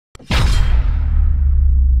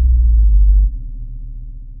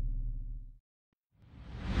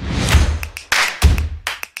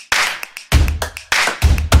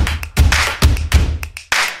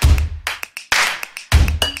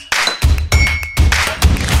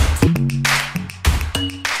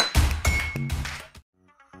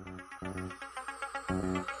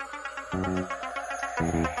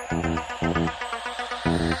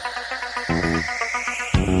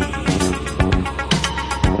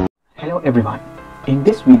everyone, in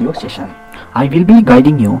this video session I will be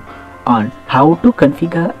guiding you on how to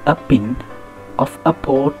configure a pin of a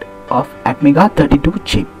port of Atmega 32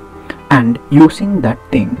 chip and using that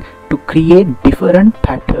thing to create different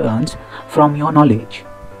patterns from your knowledge.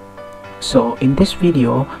 So in this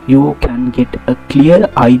video you can get a clear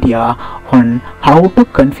idea on how to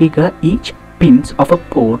configure each pins of a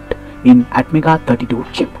port in Atmega 32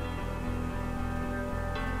 chip.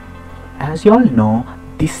 As you all know,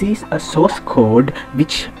 this is a source code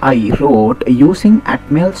which I wrote using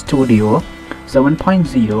Atmega Studio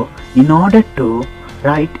 7.0 in order to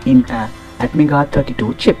write in a Atmega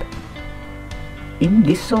 32 chip. In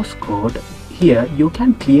this source code, here you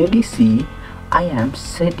can clearly see I am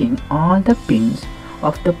setting all the pins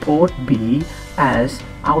of the port B as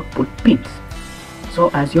output pins.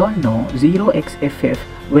 So as you all know, 0xFF,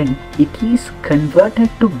 when it is converted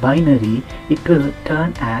to binary, it will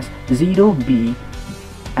turn as 0B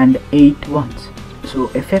and 8 ones. So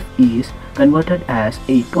FF is converted as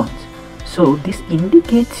 8 ones. So this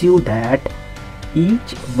indicates you that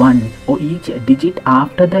each one or each digit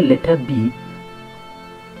after the letter B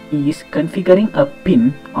is configuring a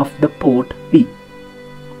pin of the port B.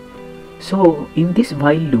 So in this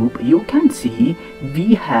while loop you can see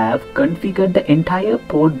we have configured the entire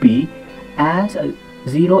port B as a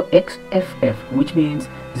 0xFF, which means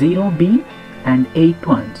 0B and 8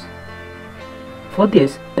 ones. For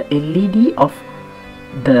this, the LED of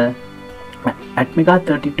the Atmega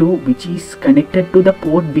 32 which is connected to the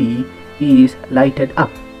port B is lighted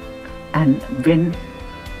up, and when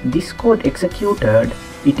this code executed,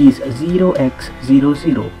 it is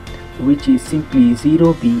 0x00, which is simply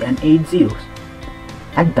 0B and 8 zeros.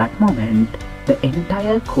 At that moment, the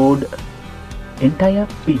entire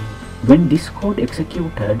pin, when this code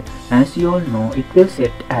executed, as you all know, it will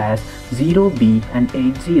set as 0B and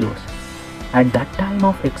 8 zeros. At that time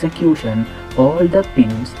of execution, all the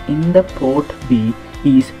pins in the port B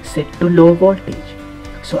is set to low voltage.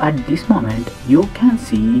 So at this moment, you can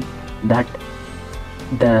see that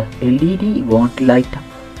the LED won't light up.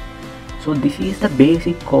 So this is the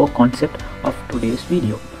basic core concept of today's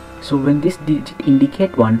video. So when this digit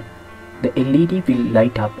indicate 1, the LED will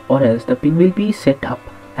light up, or else the pin will be set up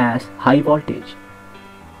as high voltage,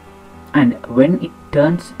 and when it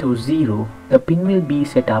turns to 0, the pin will be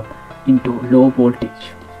set up into low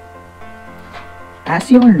voltage. As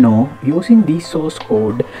you all know, using this source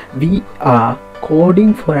code, we are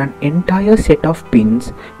coding for an entire set of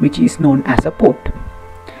pins which is known as a port.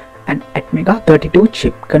 An Atmega 32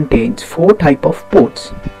 chip contains 4 types of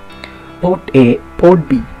ports: port A, port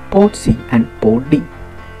B, port C and port D.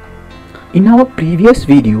 In our previous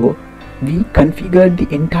video, we configured the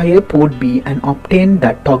entire port B and obtained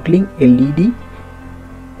the toggling LED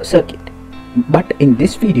circuit. But in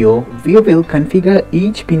this video, we will configure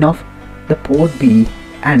each pin of the port B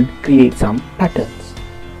and create some patterns.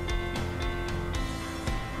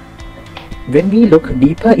 When we look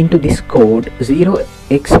deeper into this code,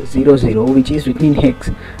 0x00, which is written in hex,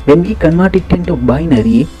 when we convert it into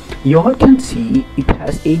binary, you all can see it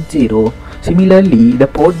has 8 0. Similarly, the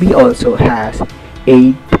port B also has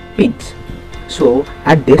 8 pins. So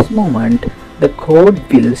at this moment, the code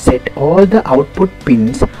will set all the output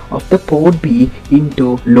pins of the port B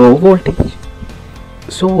into low voltage.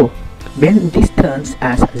 So when this turns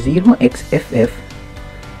as 0xFF,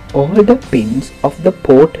 all the pins of the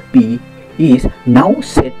port B is now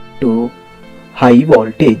set to high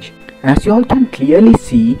voltage. As you all can clearly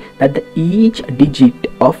see that each digit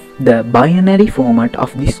of the binary format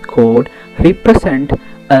of this code represent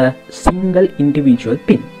a single individual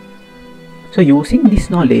pin. So using this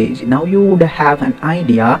knowledge, now you would have an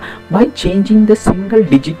idea. By changing the single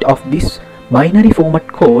digit of this binary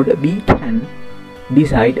format code, we can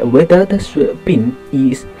decide whether the pin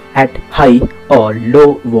is at high or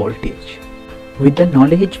low voltage. With the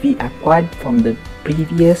knowledge we acquired from the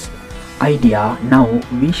previous idea, now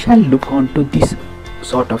we shall look on to this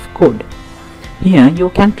sort of code. Here you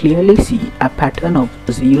can clearly see a pattern of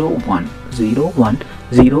 0 1 0 1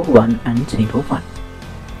 0 1 and 0 1.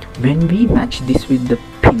 When we match this with the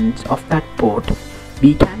pins of that port,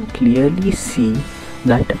 we can clearly see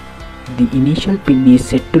that the initial pin is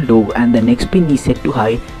set to low and the next pin is set to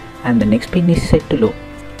high and the next pin is set to low,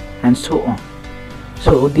 and so on.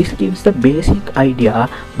 So this gives the basic idea.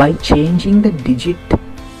 By changing the digits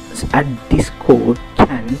at this code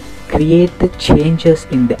can create the changes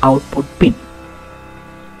in the output pin.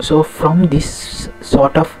 So from this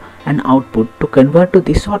sort of an output, to convert to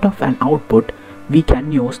this sort of an output, we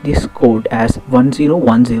can use this code as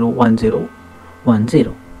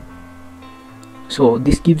 10101010. So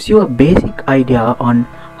this gives you a basic idea on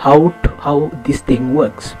how this thing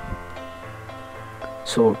works.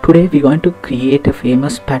 So today we're going to create a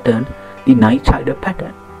famous pattern, the night rider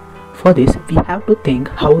pattern. For this we have to think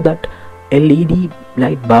how that LED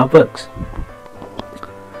light bar works.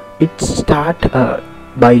 It starts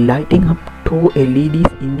by lighting up two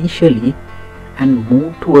LEDs initially and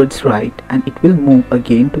move towards right, and it will move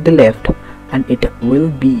again to the left, and it will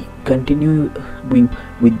be continuing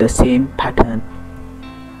with the same pattern.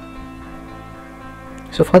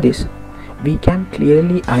 So for this we can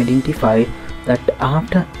clearly identify that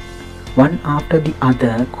after the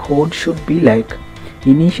other code should be like,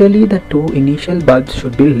 initially the two initial bulbs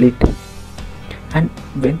should be lit, and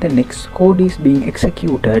when the next code is being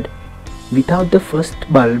executed, without the first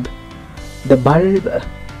bulb, the bulb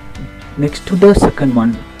next to the second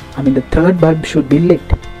one, the third bulb should be lit.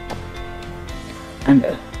 And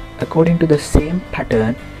according to the same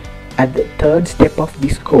pattern, at the third step of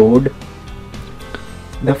this code,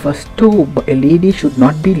 the first two LED should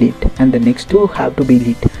not be lit and the next two have to be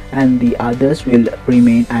lit, and the others will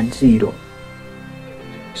remain at 0.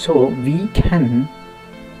 So we can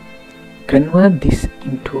convert this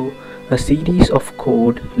into a series of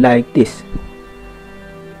code like this.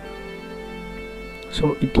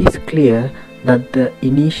 So it is clear that the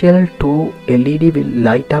initial two LED will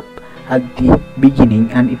light up at the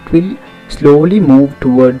beginning, and it will slowly move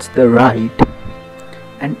towards the right,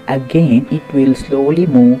 and again it will slowly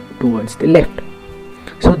move towards the left.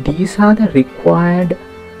 So these are the required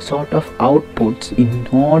sort of outputs in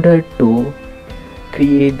order to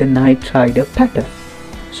create the night rider pattern.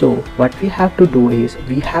 So what we have to do is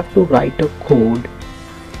we have to write a code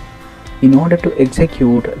in order to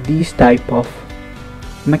execute these type of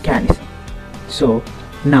mechanism. So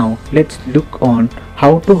now let's look on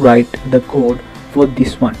how to write the code for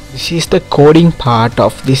this one. This is the coding part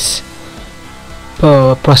of this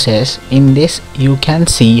process. In this you can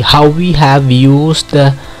see how we have used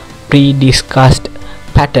the pre-discussed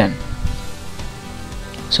pattern.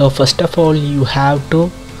 So first of all, you have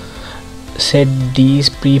to set these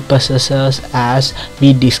preprocessors as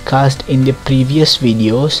we discussed in the previous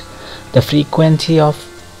videos. The frequency of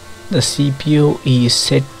the CPU is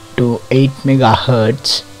set to 8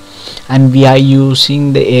 MHz, and we are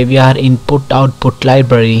using the AVR input output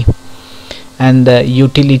library and the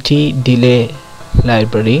utility delay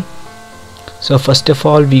library. So first of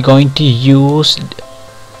all, we're going to use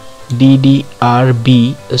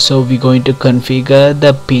DDR-B. So we're going to configure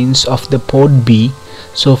the pins of the port B.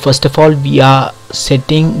 So first of all, we are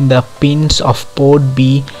setting the pins of port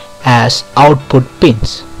B as output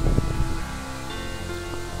pins.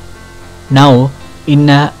 Now in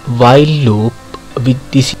a while loop,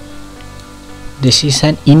 with this is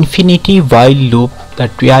an infinity while loop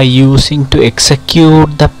that we are using to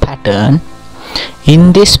execute the pattern.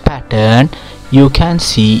 In this pattern you can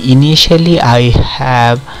see initially I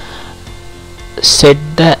have set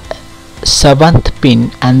the 7th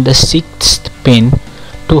pin and the 6th pin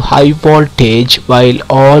to high voltage, while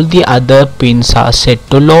all the other pins are set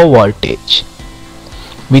to low voltage.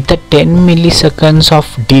 With a 10 milliseconds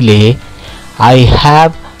of delay, I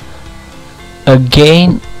have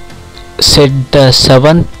again set the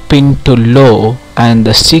 7th pin to low and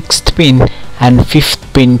the 6th pin and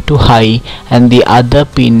 5th pin to high, and the other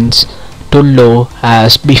pins to low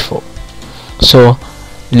as before. So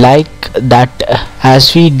like that,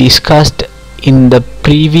 as we discussed in the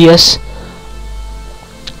previous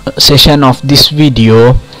session of this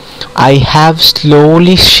video, I have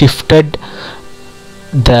slowly shifted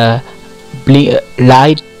the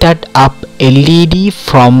lighted up LED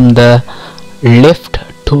from the left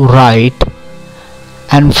to right,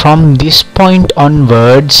 and from this point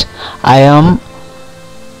onwards I am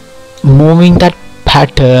moving that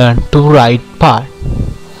pattern to right part.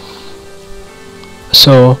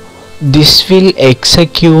 So this will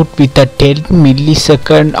execute with a 10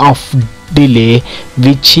 millisecond of delay,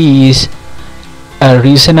 which is a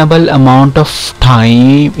reasonable amount of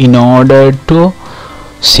time in order to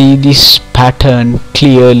see this pattern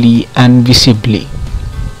clearly and visibly.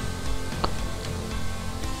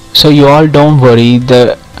 So you all don't worry,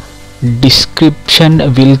 the description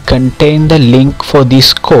will contain the link for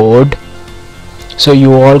this code, so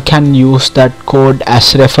you all can use that code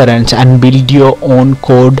as reference and build your own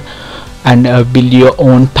code and build your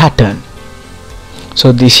own pattern.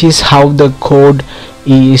 So this is how the code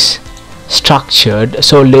is structured.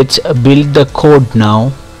 So let's build the code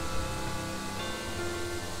now.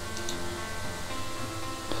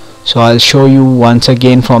 So I'll show you once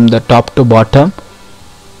again from the top to bottom.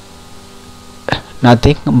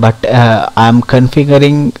 Nothing but I'm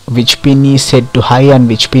configuring which pin is set to high and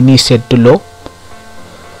which pin is set to low.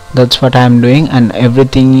 That's what I'm doing, and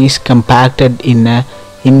everything is compacted in a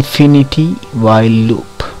infinity while loop.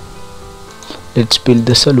 Let's build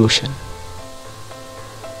the solution.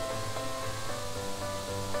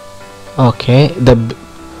 Okay, the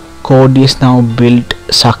code is now built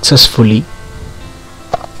successfully.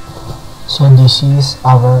 So this is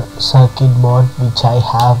our circuit board which I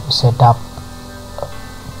have set up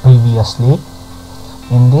previously.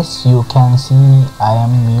 In this you can see I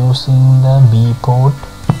am using the B port.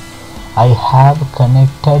 I have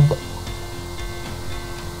connected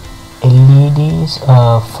LEDs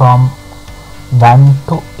from 1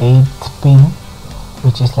 to 8th pin,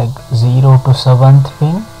 which is like 0 to 7th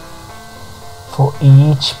pin. For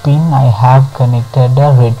each pin I have connected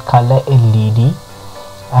a red color LED,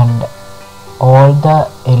 and all the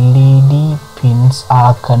LED pins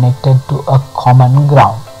are connected to a common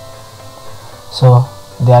ground. So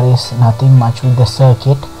there is nothing much with the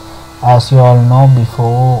circuit. As you all know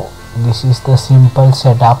before, this is the simple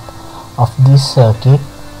setup of this circuit,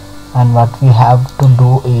 and what we have to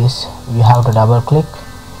do is we have to double click,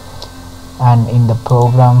 and in the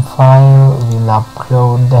program file we'll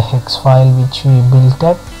upload the hex file which we built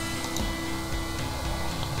up.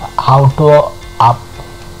 How to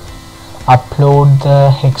upload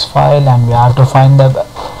the hex file, and we have to find the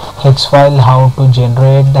hex file, how to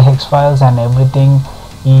generate the hex files, and everything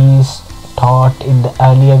is taught in the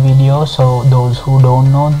earlier video. So those who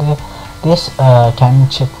don't know this can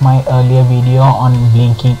check my earlier video on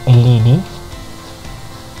blinking LED,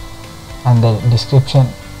 and the description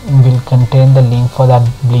will contain the link for that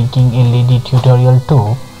blinking LED tutorial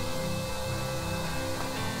too.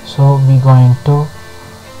 So we're going to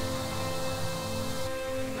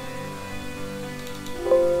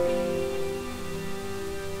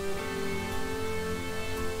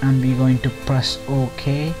press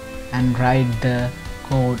OK and write the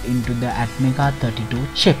code into the Atmega 32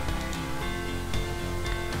 chip.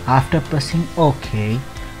 After pressing OK,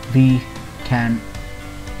 we can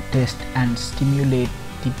test and simulate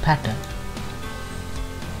the pattern.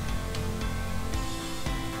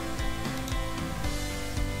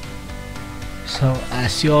 So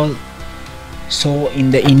as you all saw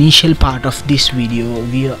in the initial part of this video,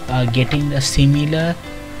 we are getting a similar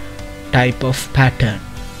type of pattern.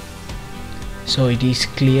 So it is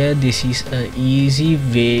clear this is an easy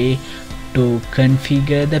way to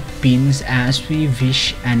configure the pins as we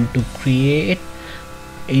wish and to create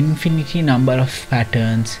infinity number of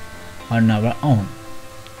patterns on our own.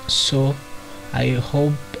 So I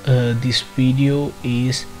hope this video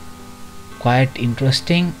is quite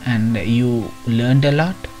interesting and you learned a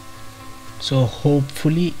lot. So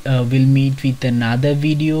hopefully we'll meet with another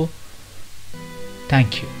video.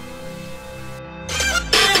 Thank you.